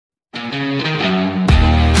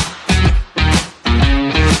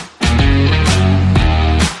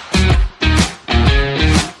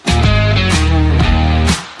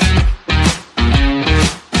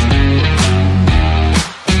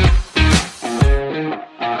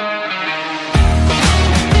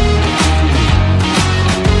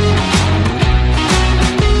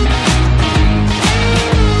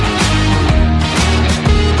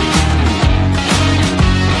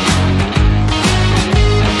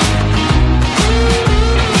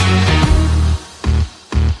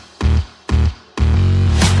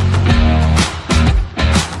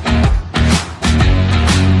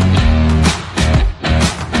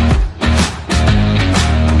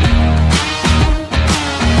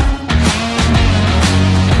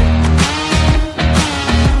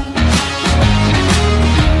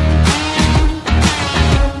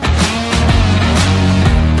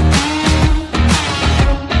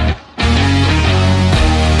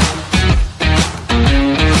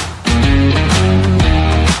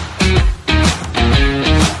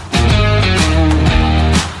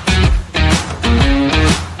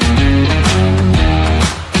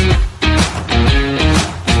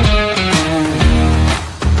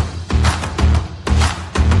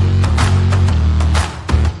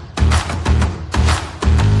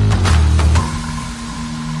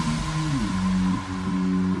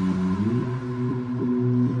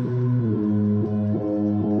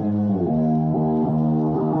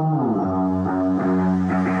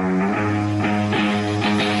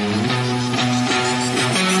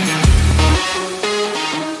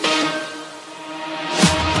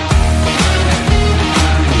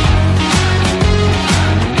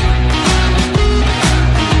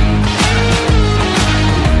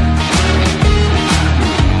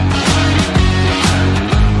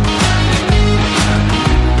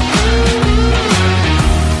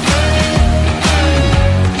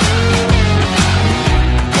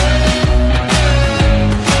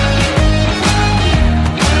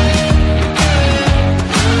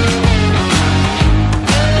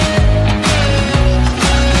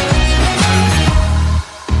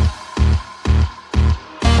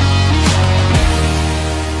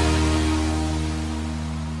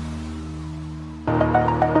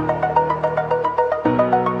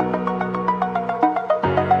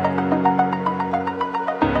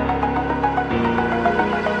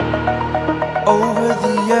over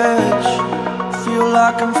the edge. Feel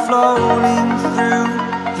like I'm floating through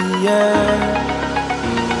the air.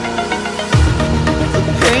 The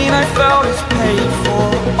pain I felt is paid for,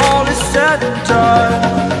 all is said and done.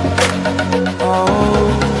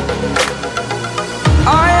 Oh,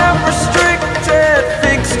 I am restricted,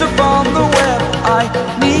 fixed upon the web. I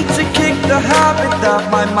need to kick the habit that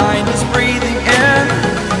my mind is breathing in.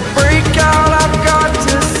 Break out, I've got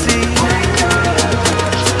to see.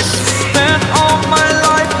 Spent all my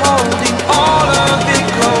life holding all of it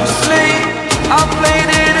closely. I played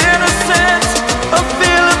it innocent, a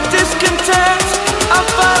feel of discontent. I'm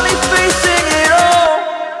finally facing it all,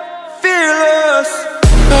 fearless.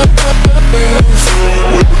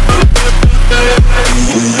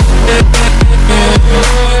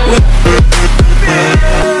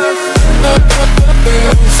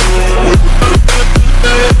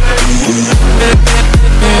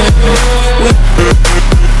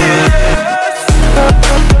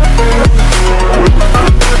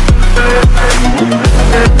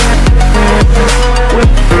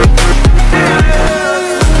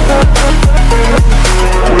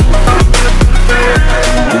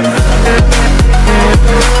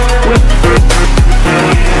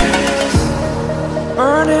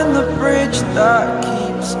 Burning the bridge that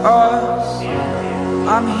keeps us.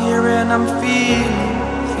 I'm here and I'm feeling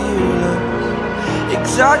fearless.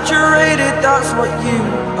 Exaggerated, that's what you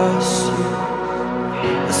assume.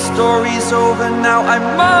 The story's over now, I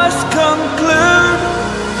must conclude.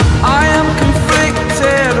 I am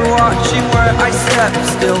conflicted, watching where I step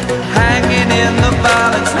still, hanging in the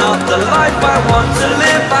balance. Not the life I want to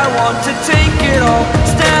live, I want to take it all.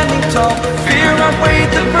 Standing tall, fear I've weighed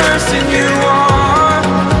the person you